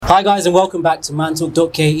Hi guys and welcome back to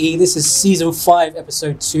mantalk.ke. This is season 5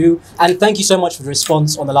 episode 2 and thank you so much for the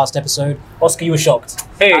response on the last episode. Oscar, you were shocked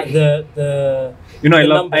at the I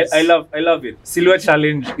love it. Silhouette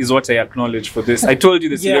challenge is what I acknowledge for this. I told you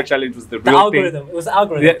the silhouette challenge was the real algorithm. thing. It was the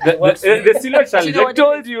algorithm. The silhouette challenge. I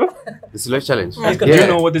told you. The silhouette challenge. Do you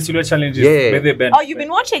know what the silhouette challenge is? Yeah. Where they bend. Oh, you've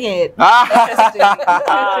been watching it. It's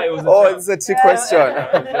a trick question.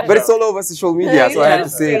 But it's all over social media, so I had to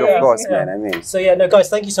say it, of course, man. I mean. So guys,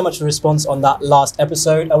 thank you so much for the response on that last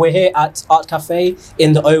episode. And we're here at Art Cafe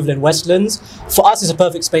in the Oval in Westlands. For us, it's a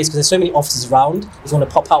perfect space because there's so many offices around. If you want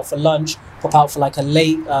to pop out for lunch, pop out for like a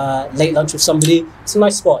late lunch with somebody, it's a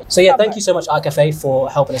nice spot. So thank you so much Art Cafe for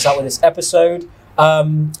helping us out with this episode.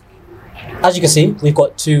 As you can see, we've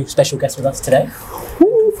got 2 special guests with us today.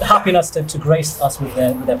 Happy enough to grace us with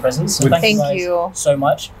their presence. So thank you so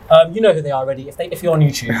much. You know who they are already. If you're on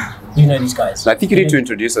YouTube, you know these guys. I think you need to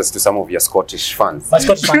introduce us to some of your Scottish fans. My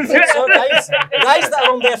Scottish fans. So guys that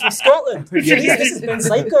are on there from Scotland. This has been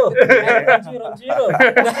psycho.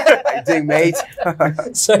 I think, mate.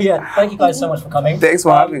 So thank you guys so much for coming. Thanks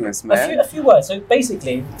for having us, man. A few words. So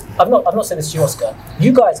basically, I've not said this to you, Oscar.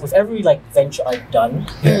 You guys, with every venture I've done,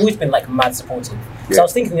 you've always been mad supportive. So I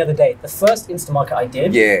was thinking the other day, the first Instamarket I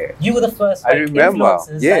did, you were the first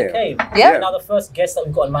influencers that came. Now the first guest that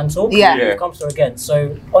we've got on Mantalk, you've come through again.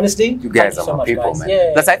 So honestly, you guys are so my much, people, guys.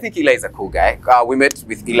 man. Plus, I think Eli is a cool guy. We met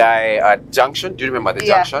with Eli at Junction. Do you remember the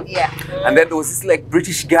Junction? Yeah. And then there was this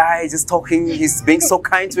British guy just talking. He's being so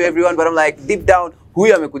kind to everyone, but I'm like, deep down,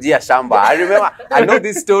 huyu amekujia shamba. I remember, I know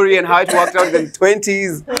this story and how it worked out in the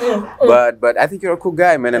 20s. But I think you're a cool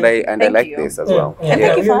guy, man, and I like this as well. And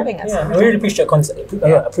thank you for having us. I really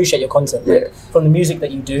appreciate your content. From the music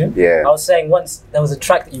that you do. I was saying once there was a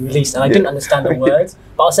track that you released and I didn't understand the words,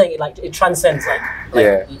 but I was saying it transcends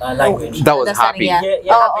language. That was happy. Happy.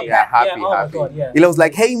 Happy. My God, He was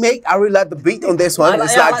like, hey mate, I really like the beat on this one.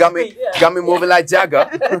 It's got me moving like Jagger.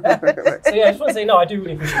 So I just want to say, I do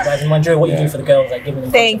really appreciate you guys and I enjoy what you do for the girls, giving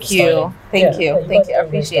them Thank you. I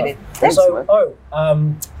appreciate it. So,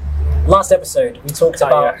 last episode we talked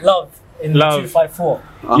about love in 254.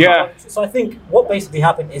 So I think what basically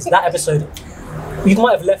happened is that episode, you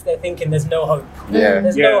might have left there thinking there's no hope.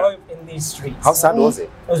 There's no hope in these streets. How sad was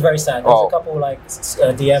it? It was very sad. There was a couple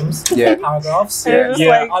DMs, paragraphs.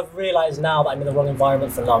 I've realised now that I'm in the wrong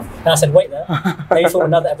environment for love. And I said, wait there, maybe film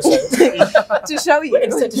another episode. to show you.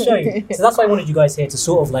 Instead to show you. So that's why I wanted you guys here to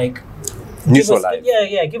sort of neutralize.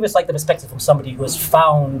 Give us the perspective from somebody who has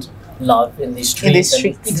found love in these streets.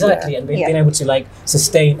 Exactly, and been able to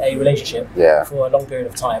sustain a relationship for a long period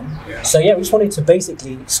of time. So we just wanted to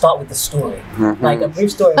basically start with the story, a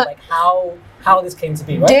brief story of how this came to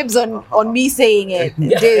be. Right? Dibs on me saying it.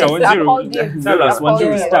 Dibs. Tell us when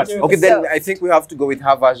you start. Okay, then I think we have to go with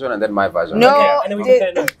her version and then my version. No, and then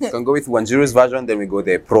we can go with Wanjiru's version, then we go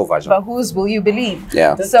the pro version. But whose will you believe?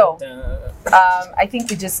 So, I think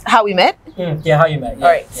we just how we met. How you met. All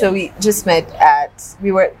right, so we just met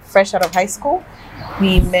we were fresh out of high school.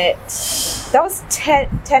 We met. That was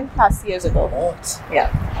 10 plus years ago. What?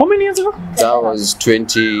 Yeah. How many years ago? That was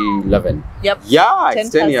 2011. Yep. Yeah, it's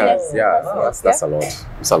 10 years. Wow. That's a lot.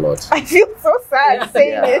 It's a lot. I feel so sad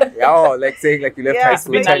saying it. Saying you left high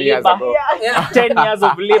school 10 years ago. 10 years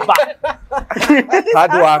of labor.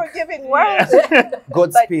 Hard work. Unforgiving words.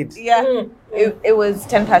 Godspeed. It was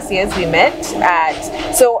 10 plus years we met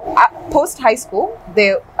post high school.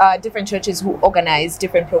 There are different churches who organize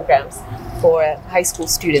different programs for high school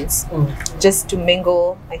students just to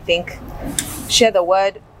mingle, I think, share the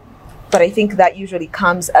word, but I think that usually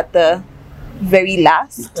comes at the very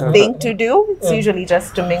last thing to do. It's usually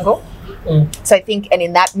just to mingle. So I think, and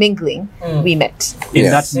in that mingling, we met.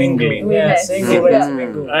 In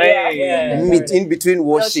between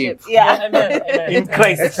worship. In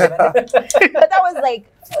Christ. But that was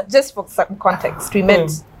just for some context, we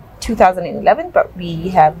met 2011, but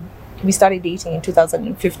we started dating in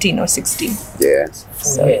 2015 or 16.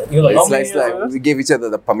 So it's we gave each other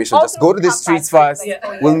the permission. Just go to the streets first.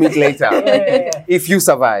 We'll meet later. If you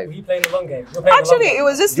survive. Were you playing the long game? Actually, it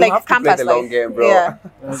was just campus play the long game, bro.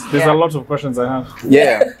 There's a lot of questions I have.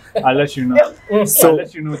 I'll let you know. I'll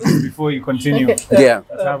let you know just before you continue.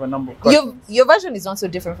 Let's have a number of questions. Your version is not so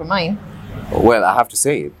different from mine. Well, I have to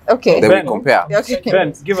say it. Okay. Then we compare.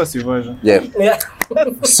 Ben, give us your version.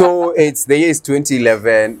 So the year is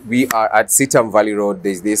 2011. We are at Sitam Valley Road.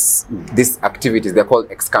 There's this activities. They're called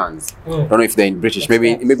Excans. I don't know if they're in British.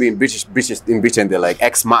 Maybe in Britain they're like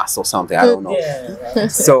Xmas or something. I don't know.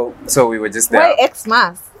 So we were just there. Why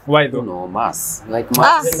Xmas? Why I don't though? know, mass. Like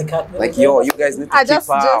mass. In the cat- Like yo, you guys need to keep Just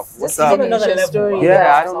up. What's up? finish finish your your story. story.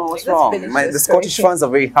 Yeah, I don't know what's Let's wrong. finish The this Scottish story. fans are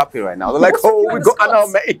very happy right now. They're like, oh, we got an our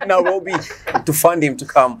mate in Nairobi to fund him to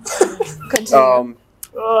come. Continue.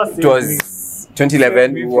 It was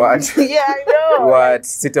 2011. We were at, Yeah, I know. we were at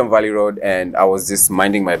Sitam Valley Road, and I was just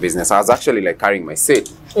minding my business. I was actually like carrying my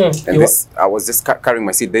seat, and I was just carrying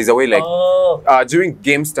my seat. There's a way like during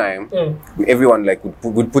games time, everyone like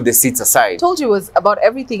would put the seats aside. Told you it was about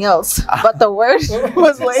everything else, but the word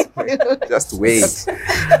was like. Just wait.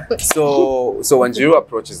 So when Jiro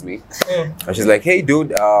approaches me, and she's like, "Hey,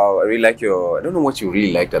 dude, I really like your. I don't know what you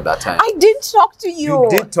really liked at that time. I did talk to you. You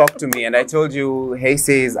did talk to me, and I told you, hey,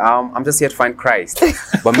 says, I'm just here to find Christ,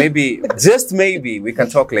 but maybe, just maybe, we can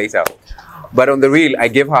talk later." But on the real, I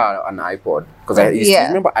gave her an iPod because I used to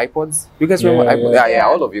remember iPods. You guys remember iPods? Yeah,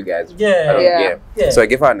 all of you guys. Yeah. So I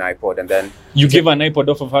gave her an iPod, and then You gave her an iPod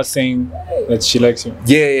off of her saying that she likes you.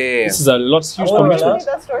 yeah. This is a lot huge I wanna commitment.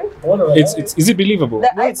 that story? It's is it believable? The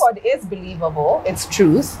iPod is believable. It's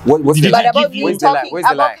truth. What's Did the you But give about you- you talking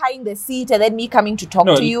about carrying the seat and then me coming to talk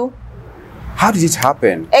No, to you. How did it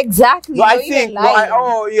happen? Exactly. No, I You're think. even No,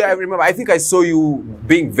 lying. I remember. I think I saw you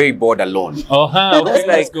being very bored alone. Oh, huh, okay, It's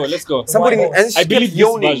like- let's go. Somebody Why? and she I kept believe this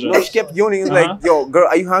yawning. version. No, she kept yawning. It's Uh-huh. like, yo, girl,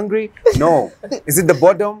 are you hungry? No. Is it the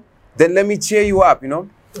bottom? Then let me cheer you up. You know.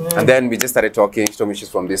 And then we just started talking. She told me she's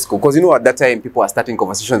from this school. Because, at that time, people are starting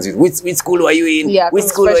conversations with, which school are you in? Yeah, which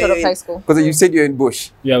 'cause school fresh are out you of in? high school. Because you said you're in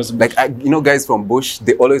Bush. Yeah, I was Like, guys from Bush,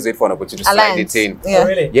 they always wait for an opportunity to slide Alliance. it in. Oh, Yeah.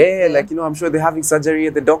 really? Yeah, like, I'm sure they're having surgery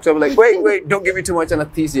at the doctor. I'm like, wait, don't give me too much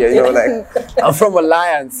anesthesia. Like, I'm from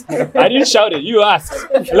Alliance. I didn't shout it. You asked.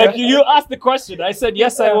 Like you asked the question. I said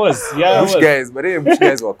yes, I was. Yeah, I Bush was. guys, but Bush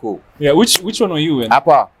guys were cool. Yeah, which one were you in?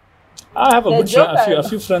 Appa. I have a The good a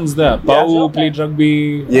few friends there. Pau played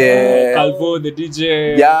rugby. Yeah. Calvo, the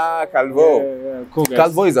DJ. Yeah, Calvo. Yeah, cool guys.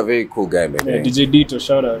 Calvo is a very cool guy, man. Yeah, DJ Dito,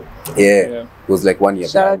 shout out. Yeah. It was like 1 year.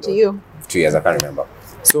 Shout behind out to though. you. 2 years, I can't remember.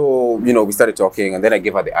 So, we started talking, and then I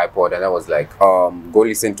gave her the iPod, and I was like, go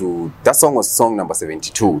listen to, that song was song number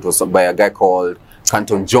 72. It was by a guy called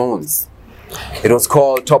Canton Jones. It was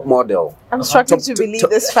called Top Model. I'm struggling to believe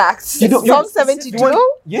this fact. You don't- Song you- 72?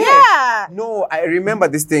 Yeah. Yeah. No, I remember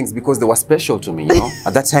these things because they were special to me,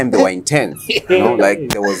 At that time, they were intense. Like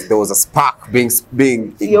there was a spark being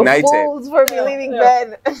You're ignited. fools for believing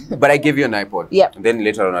Ben. But I gave you an iPod. Yep. And then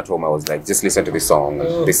later on at home, I was like, just listen to this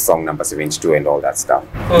song number 72 and all that stuff.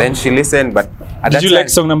 Then she listened, but at Did that you time, like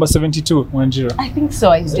song number 72, Wanjiro? I think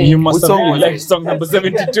so, I did. You must Which have song really was liked it? song number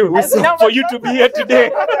 72 No, for you to be here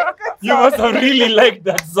today. You must have really liked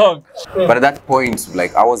that song. But at that point,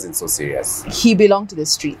 like, I wasn't so serious. He belonged to the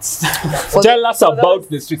streets. For Tell us about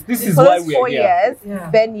the streets. This is For why those we are 4 here.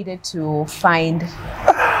 years, Ben needed to find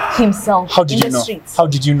himself How did in you the know? streets. How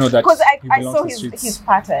did you know that? Because he I belonged saw to the streets? his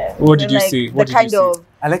pattern. What did you Like, see? What the did you kind see? of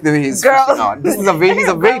I like the way he's Girls. freaking out. He's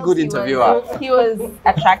a very good interviewer. He was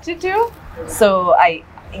attracted to, so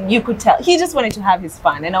you could tell he just wanted to have his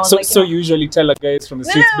fun, and I was So, like, so you usually tell a guy from the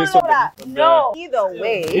streets based on the... no. Either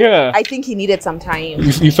way, Yeah. I think he needed some time.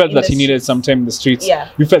 You felt in that the he needed streets. some time in the streets. Yeah.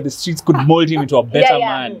 You felt the streets could mold him into a better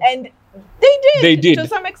man. And they did. They did. to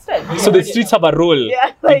some extent. So the streets have a role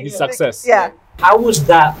in his success. Yeah, How was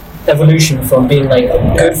that evolution from being like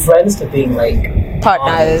good friends to being like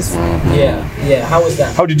partners. Yeah. How was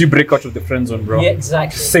that? How did you break out of the friend zone, bro? Yeah,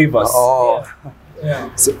 exactly. Save us. Oh.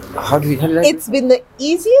 Yeah. So how did I It's been the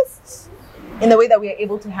easiest in the way that we are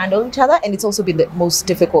able to handle each other, and it's also been the most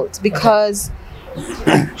difficult because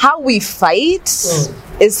how we fight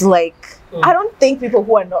is like I don't think people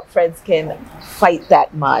who are not friends can fight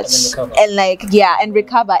that much and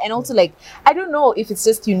recover. And also, like, I don't know if it's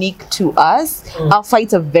just unique to us. Our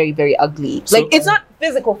fights are very, very ugly. So- Like, it's not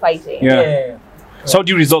physical fighting. Yeah. So how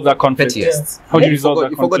do you resolve that conflict? pettiest? How do you resolve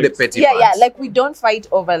that You forgot the conflict? petty Yeah, parts. like we don't fight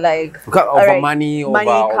over like Over alright, money, money,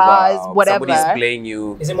 over cars, whatever. somebody's playing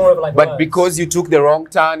you. Is it more of like But words? because you took the wrong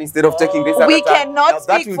turn instead of taking this other we turn, cannot now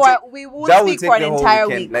that speak will for take- we will that will speak take for an the whole entire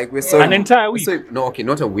weekend. week. Like we're so An entire week? No, okay,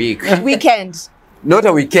 not a week. Weekend. Not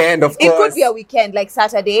a weekend, of It course. could be a weekend, like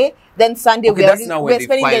Saturday, then Sunday Okay, that's now when we're they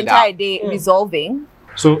spending the piled entire up. day resolving.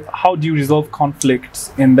 So how do you resolve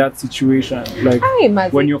conflicts in that situation? Like I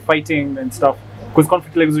imagine. when you're fighting and stuff? Because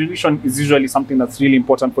conflict resolution is usually something that's really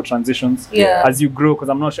important for transitions. Yeah. As you grow, because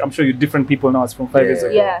I'm sure you're different people now as from 5 years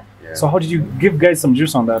ago. Yeah. So how did you give guys some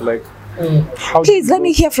juice on that? Like, how Please let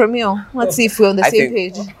me hear from you. Let's see if we're on the I same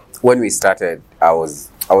think- page. When we started, I was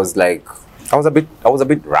a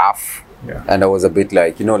bit rough. Yeah. And I was a bit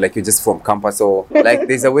like, like you're just from campus, or like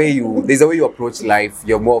there's a way you approach life.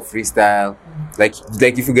 You're more freestyle. Like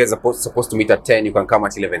if you guys are supposed to meet at 10, you can come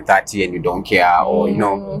at 11:30 and you don't care, or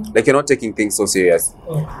like you're not taking things so serious.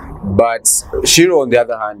 But Shiro, on the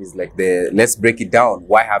other hand, is like let's break it down.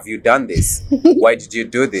 Why have you done this? Why did you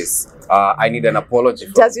do this? I need an apology.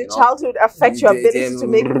 Does your childhood affect your ability to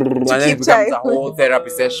keep and then it becomes a whole therapy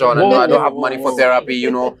session, and I don't have money for therapy.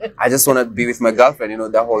 I just want to be with my girlfriend.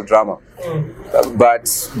 That whole drama.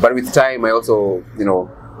 But with time, I also.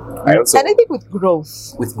 And I think with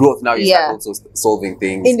growth now you start also solving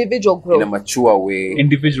things, individual growth, in a mature way.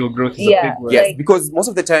 Individual growth is a big word. Yes, because most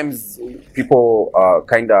of the times people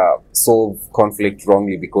kind of solve conflict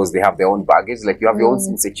wrongly because they have their own baggage. Like you have your own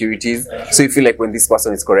insecurities, so you feel like when this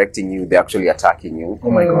person is correcting you, they're actually attacking you.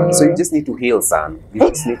 Oh my God! So you just need to heal, son. You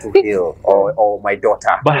just need to heal, or my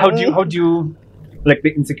daughter. But how do you? Like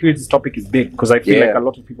the insecurities topic is big because I feel like a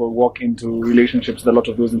lot of people walk into relationships with a lot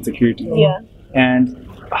of those insecurities. Yeah. And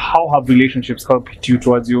how have relationships helped you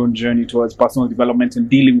towards your own journey towards personal development and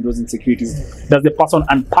dealing with those insecurities? Does the person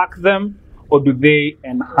unpack them or do they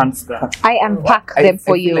enhance them? I unpack them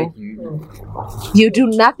for you. Like you do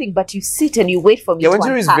nothing but you sit and you wait for me to Wenjuru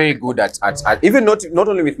unpack. is very good at even not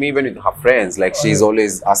only with me, even with her friends. Like she's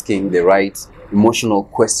always asking the right emotional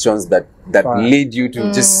questions that lead you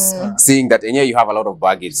to just seeing that, and you have a lot of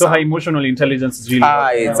baggage. So her emotional intelligence is really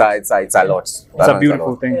it's a lot. It's a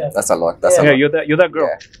beautiful thing. That's a lot. That's a lot. You're that girl.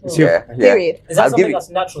 Yeah. Period. Is that something that's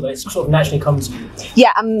natural, that it sort of naturally comes to you?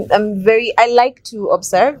 Yeah, I like to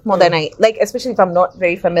observe more than I like, especially if I'm not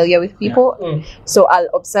very familiar with people. So I'll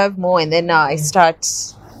observe more, and then I start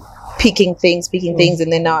picking things,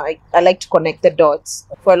 and then I like to connect the dots.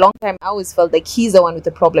 For a long time, I always felt like he's the one with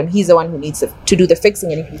the problem. He's the one who needs to do the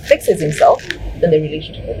fixing, and if he fixes himself, then the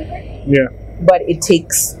relationship will be great. Yeah. But it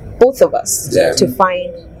takes both of us to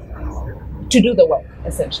do the work,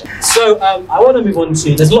 essentially. So I want to move on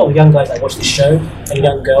to, there's a lot of young guys that watch this show, and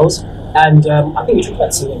young girls, and I think we talked about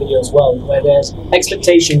this in the video as well, where there's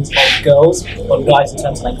expectations of girls on guys in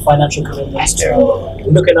terms of like financial commitments to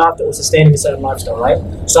looking after or sustaining a certain lifestyle, right?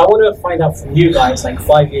 So I want to find out from you guys, like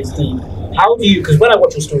 5 years deep, how do you, because when I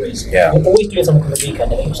watch your stories, you're always doing something on the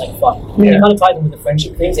weekend and it looks like fun. And you kind of tie them with the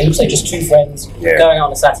friendship things. It looks like just two friends going out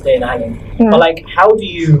on a Saturday and hanging. But like, how do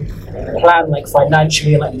you plan like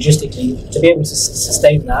financially and like logistically to be able to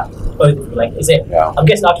sustain that? Both of you, like, is it? I'm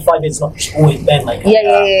guessing after 5 years, it's not just always been like. So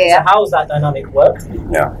how does that dynamic work?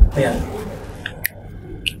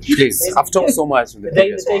 Please, I've talked so much. The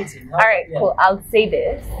dating. All right, cool. I'll say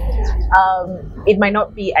this. It might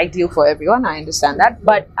not be ideal for everyone, I understand that.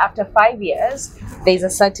 But after 5 years, there's a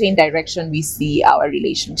certain direction we see our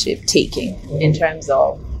relationship taking in terms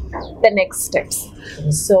of the next steps.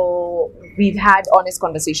 So we've had honest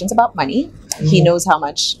conversations about money. He knows how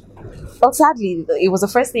much. Well, sadly, it was the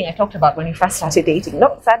first thing I talked about when we first started dating.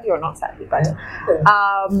 Not sadly or not sadly, but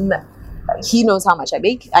he knows how much I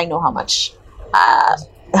make. I know how much.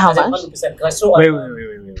 How much? 100%. Because I saw. Wait.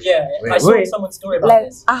 Yeah, I saw someone's story about Like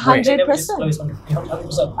this. 100%.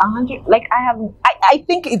 100%. 100. Like I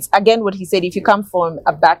think it's again what he said. If you come from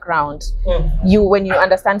a background, when you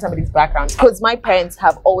understand somebody's background, because my parents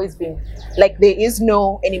have always been like, there is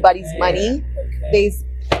no anybody's money.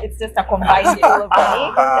 It's just a combined pool of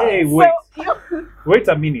money. Hey, wait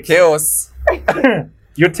a minute. Chaos.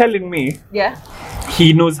 You're telling me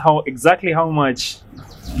he knows exactly how much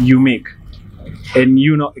you make, and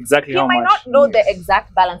you know exactly how much. He might not know the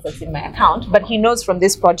exact balance that's in my account, but he knows from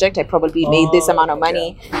this project I probably made this amount of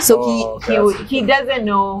money. So he doesn't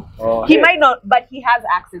know. He might not, but he has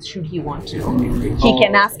access should he want to. He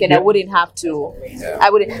can ask, and I wouldn't have to. I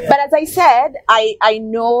wouldn't. But as I said, I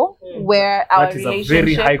know where our relationship is a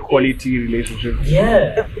very high quality relationship.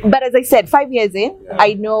 Yeah. But as I said, 5 years in,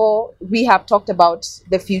 I know we have talked about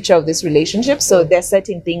the future of this relationship. So there's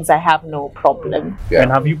certain things I have no problem.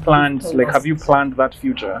 And have you planned that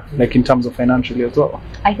future, like in terms of financially as well?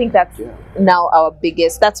 I think that's now our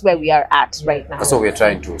biggest. That's where we are at right now. That's what we're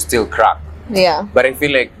trying to still crack. Yeah. But I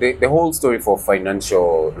feel like the whole story for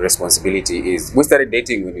financial responsibility is we started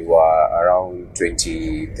dating when we were around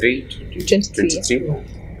 23.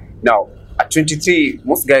 Now, at 23,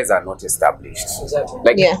 most guys are not established. Exactly.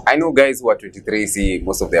 Like, I know guys who are 23 see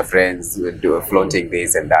most of their friends flaunting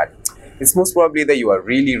this and that. It's most probably that you are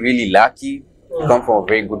really, really lucky. You come from a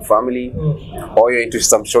very good family, or you're into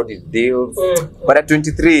some shortage deals. But at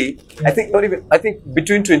 23, I think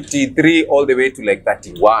between 23 all the way to like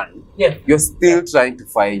 31, you're still trying to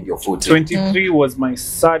find your footing. 23 was my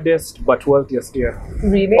saddest but wealthiest year.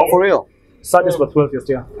 Really? Oh, for real? Saddest but wealthiest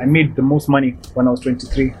year. I made the most money when I was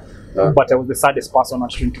 23, but I was the saddest person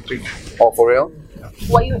at 23. Oh, for real?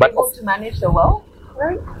 Were you But able to manage the well?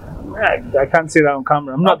 Right? I can't say that on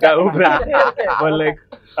camera. I'm not that open. But like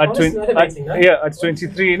at Honestly, 20, amazing, huh? at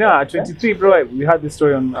 23, at 23, bro, we had this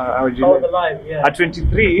story on our Oh, the live, yeah. At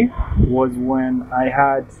 23 was when I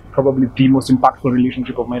had probably the most impactful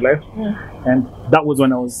relationship of my life, and that was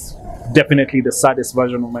when I was definitely the saddest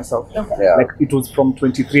version of myself. Yeah. Like it was from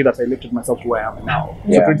 23 that I lifted myself to where I am now.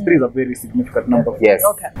 Yeah. So 23 is a very significant number. Yes.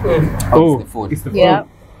 Okay. Oh, It's the food. it's the food. Yeah.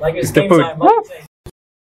 Like it's It's the game food. time. Like you say.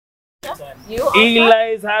 You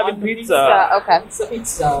Eli is having I'm the pizza. okay. It's a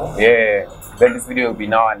pizza. Yeah. Then this video will be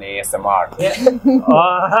now an ASMR. Yeah. Thank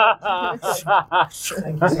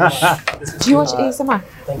you so much. This is Do you watch too, ASMR?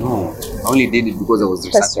 Thank you. No, I only did it because I was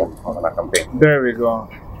researching on a campaign. There we go.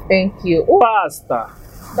 Thank you. Oh, Pasta.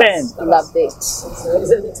 Ben. loved it.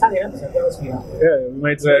 Is it Italian? So what else we have? Yeah, we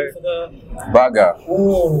might say. For the Burger.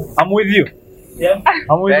 oh I'm with you. yeah.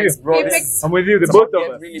 I'm with Thanks, you. bro. You This picked- is I'm with you. The it's both about of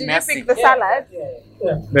to us. get really Did messy. you pick the salad?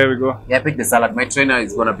 Yeah. There we go. Yeah, pick the salad. My trainer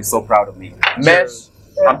is gonna be so proud of me. Mesh,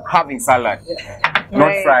 I'm having salad, not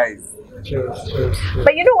Right. fries.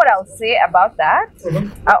 But you know what I'll say about that?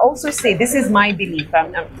 I also say this is my belief.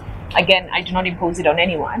 Again, I do not impose it on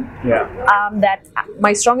anyone. Yeah. That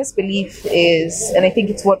my strongest belief is, and I think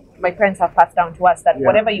it's what my parents have passed down to us, that Yeah.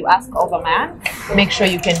 whatever you ask of a man, make sure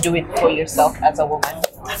you can do it for yourself as a woman.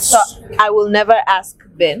 So I will never ask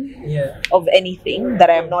Ben Yeah. of anything that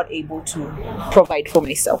I am not able to provide for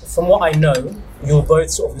myself. From what I know, you're both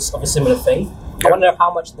sort of a similar faith. I wonder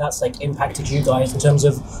how much that's like impacted you guys in terms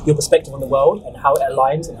of your perspective on the world and how it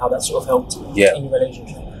aligns and how that sort of helped Yeah. in your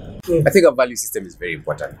relationship. I think a value system is very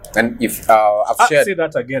important, and if I've shared, Say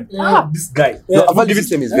that again. This guy. no, a value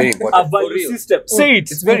system is very A important. For value real. system. Say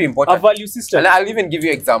it. It's very important. A value system. And I'll even give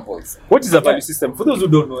you examples. What is a value system? For those who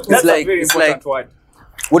don't know, that's like- a very it's important like- word.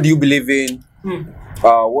 What do you believe in?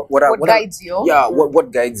 What guides you? Yeah,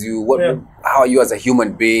 what guides you? How are you as a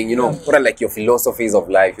human being? You know, what are like your philosophies of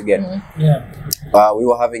life? You get. Yeah. We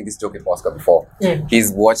were having this joke with Oscar before. Mm.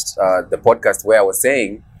 He's watched the podcast where I was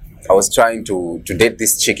saying I was trying to date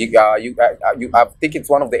this chick. I think it's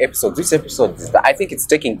one of the episodes. Which episode? I think it's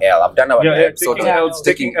Taking L. I've done an episode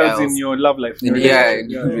taking L's in your love life. in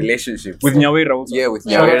relationships With Nyawera also. Yeah, with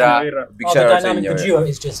Shout out to Nyawera. Big Oh, the shout out to dynamic of Nyawera. duo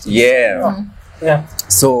is just Yeah. yeah.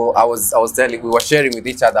 So I was telling, we were sharing with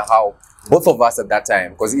each other how both of us at that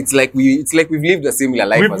time, because it's like we've lived a similar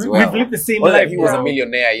life as well. We've lived the same Well, life. he was a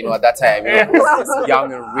millionaire, you know, at that time. You know, he was just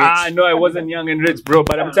young and rich. No, I wasn't young and rich, bro.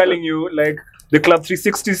 But I'm telling you, like the Club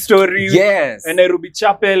 360 story. Yes. And Nairobi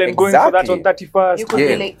Chapel and going for that on 31st. You could Yeah.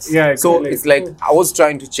 relate. Yeah. So exactly. it's like I was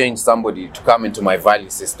trying to change somebody to come into my value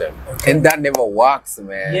system, and that never works,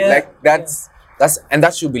 man. Yeah. Like that's and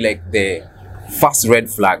that should be like the first red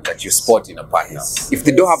flag that you spot in a partner. If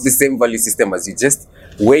they don't have the same value system as you, just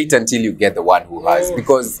wait until you get the one who has,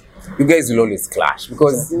 because you guys will always clash.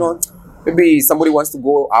 Because you know, maybe somebody wants to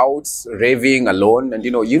go out raving alone, and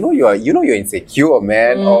you're insecure,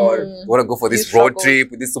 man, or you want to go for this You road struggle.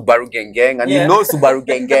 trip with this Subaru gang, and Yeah. you know Subaru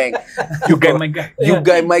gang. you guy, my guy. You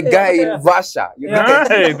guy, my guy in Vasha. You look at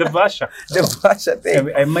Hey, the Vasha. the Vasha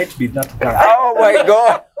thing. I might be that guy. Oh my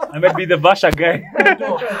God. I might be the Vasha guy.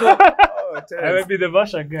 Oh, I might be the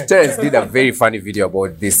Vasha guy. Terence did a very funny video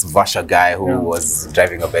about this Vasha guy who was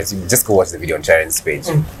driving a Benz. You just go watch the video on Terence's page.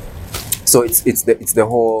 So it's the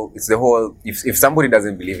whole if somebody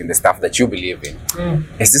doesn't believe in the stuff that you believe in,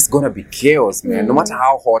 it's just gonna be chaos, man. No matter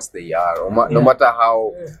how hot they are, or no matter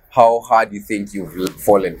how hard you think you've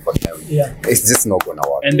fallen for them, it's just not gonna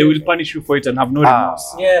work. And they will punish you for it and have no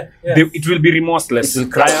remorse. Yeah. It will be remorseless. It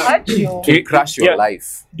will crash. Hurt you. It will crash your Yeah.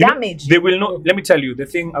 life. You know, Damage. They will not. Let me tell you, the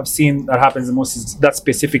thing I've seen that happens the most is that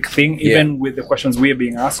specific thing. Even with the questions we're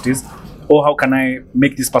being asked is, oh, how can I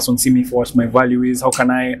make this person see me for what my value is? How can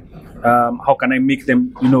I make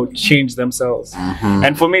them, change themselves?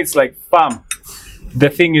 And for me, it's like, fam. The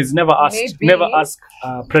thing is, never ask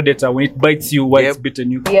predator when it bites you why it's bitten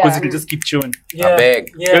you, because Yeah. it'll just keep chewing. I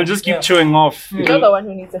beg. It'll just keep chewing off. You're the one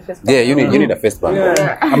who needs a fist bump. Yeah, you need a fist bump.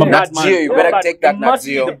 I'm a Nat bad man. Geo, you better But take that it Nat must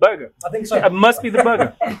be Geo. the burger. I think so. It must be the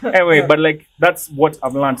burger. Anyway, but like that's what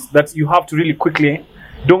I've learned. That you have to really quickly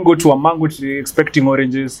don't go to a mango tree expecting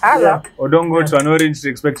oranges, or don't go to an orange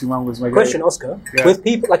tree expecting mangoes. My guy. Question, Oscar. Yeah. With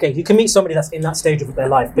people, like, you can meet somebody that's in that stage of their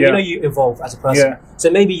life, but Yeah. you evolve as a person. Yeah.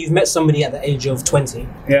 So maybe you've met somebody at the age of 20,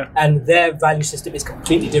 Yeah, and their value system is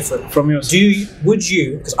completely different. from yours. Would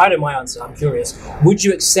you? Because I know my answer. I'm curious. Would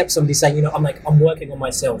you accept somebody saying, I'm working on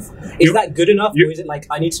myself? Is that good enough, or is it like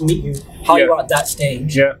I need to meet you how you Yeah. are at that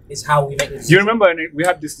stage? Yeah. Is how we make this. You remember we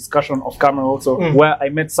had this discussion off camera also, where I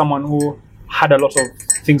met someone who had a lot of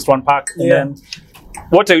things to unpack, and Yeah. then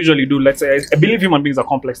what I usually do, let's say, I believe human beings are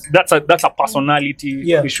complex. That's a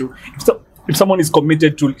personality issue. if someone is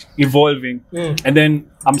committed to evolving, and then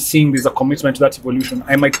I'm seeing there's a commitment to that evolution,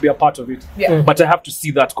 I might be a part of it. Yeah. But I have to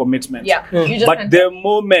see that commitment. Yeah. You just But can't- the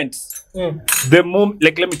moment,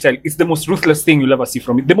 like, let me tell you, it's the most ruthless thing you'll ever see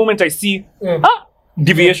from it. The moment I see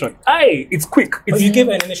deviation, it's quick. But It's you give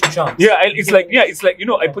it an initial chance. it's like you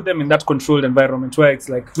know, I put them in that controlled environment where it's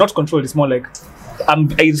like not controlled. It's more like I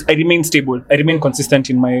remain stable. I remain consistent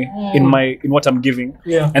in what I'm giving.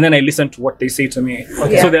 Yeah. And then I listen to what they say to me.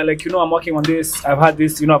 Okay. So they're like, I'm working on this. I've had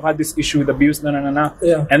this. I've had this issue with abuse. No.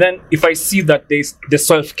 Yeah. And then if I see that the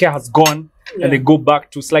self-care has gone. Yeah. And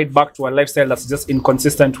they slide back to a lifestyle that's just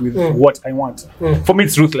inconsistent with what I want. For me,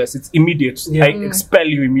 it's ruthless. It's immediate. Yeah. I expel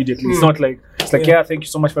you immediately. It's not like thank you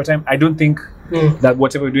so much for your time. I don't think that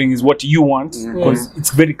whatever you're doing is what you want, because it's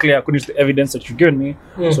very clear according to the evidence that you've given me.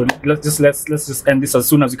 So let's just end this as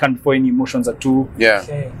soon as we can before any emotions are too. Yeah.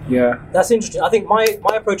 Okay. Yeah. That's interesting. I think my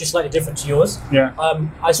approach is slightly different to yours. Yeah.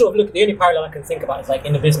 I sort of look. The only parallel I can think about is like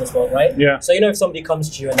in the business world, right? Yeah. So if somebody comes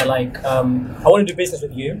to you and they're like, "I want to do business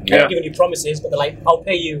with you," and Yeah. they're giving you promises, but they're like, "I'll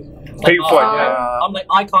pay you." Pay you for it, yeah. I'm like,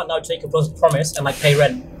 I can't now take a promise and like pay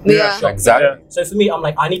rent. Yeah. Sure. Exactly. Yeah. So for me, I'm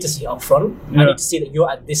like, I need to see it up front. Yeah. I need to see that you're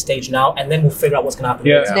at this stage now, and then we'll figure out what's gonna happen.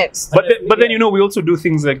 Yeah. next. Next. But then we also do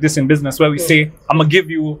things like this in business where we say, I'm gonna give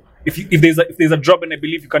you if there's a job and I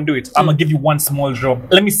believe you can do it, I'm gonna give you one small job.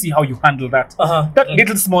 Let me see how you handle that. That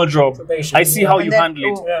little small job. Probation. I see how And you then handle it.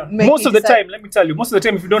 it will Yeah. make Most you of the decide. time, let me tell you, most of the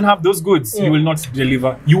time, if you don't have those goods, you will not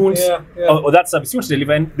deliver. You won't, Yeah. or that service, you won't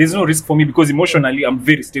deliver. And there's no risk for me because emotionally, I'm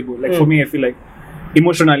very stable. Like for me, I feel like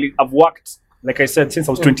emotionally, I've worked, like I said, since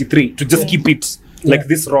I was 23 to just keep it like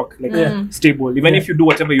this rock, like stable. Even if you do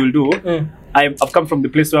whatever you'll do, I've come from the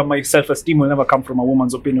place where my self-esteem will never come from a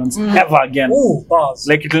woman's opinions ever again. Ooh, bars.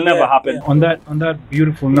 Like it'll never Yeah, happen. yeah. On that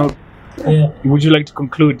beautiful note, Yeah. would you like to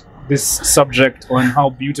conclude this subject on how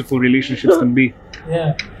beautiful relationships can be?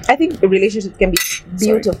 Yeah. I think a relationship can be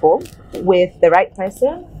beautiful with the right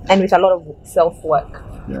person and with a lot of self-work.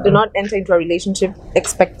 Do not enter into a relationship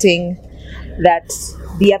expecting that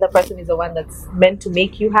the other person is the one that's meant to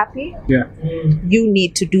make you happy. Yeah. You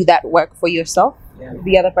need to do that work for yourself. Yeah.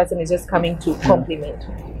 The other person is just coming to complement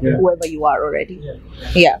Yeah. whoever you are already. Yeah.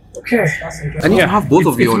 Yeah. Okay. That's I need interesting. to have both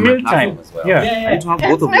of you It's on meal my time. platform as well. Yeah. I need to have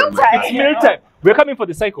both of you on my meal time. It's meal time. We're coming for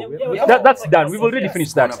the cycle. Yeah, That's yeah. done. We've already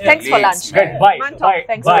finished that. Thanks for lunch. Guys, bye. Man talk, Bye.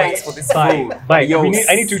 thanks Bye. for Thanks for this Bye. food. Bye. Yo.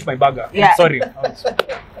 I need to eat my burger. Yeah. Sorry.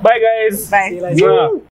 Bye, guys. Bye. See you later. Mwah.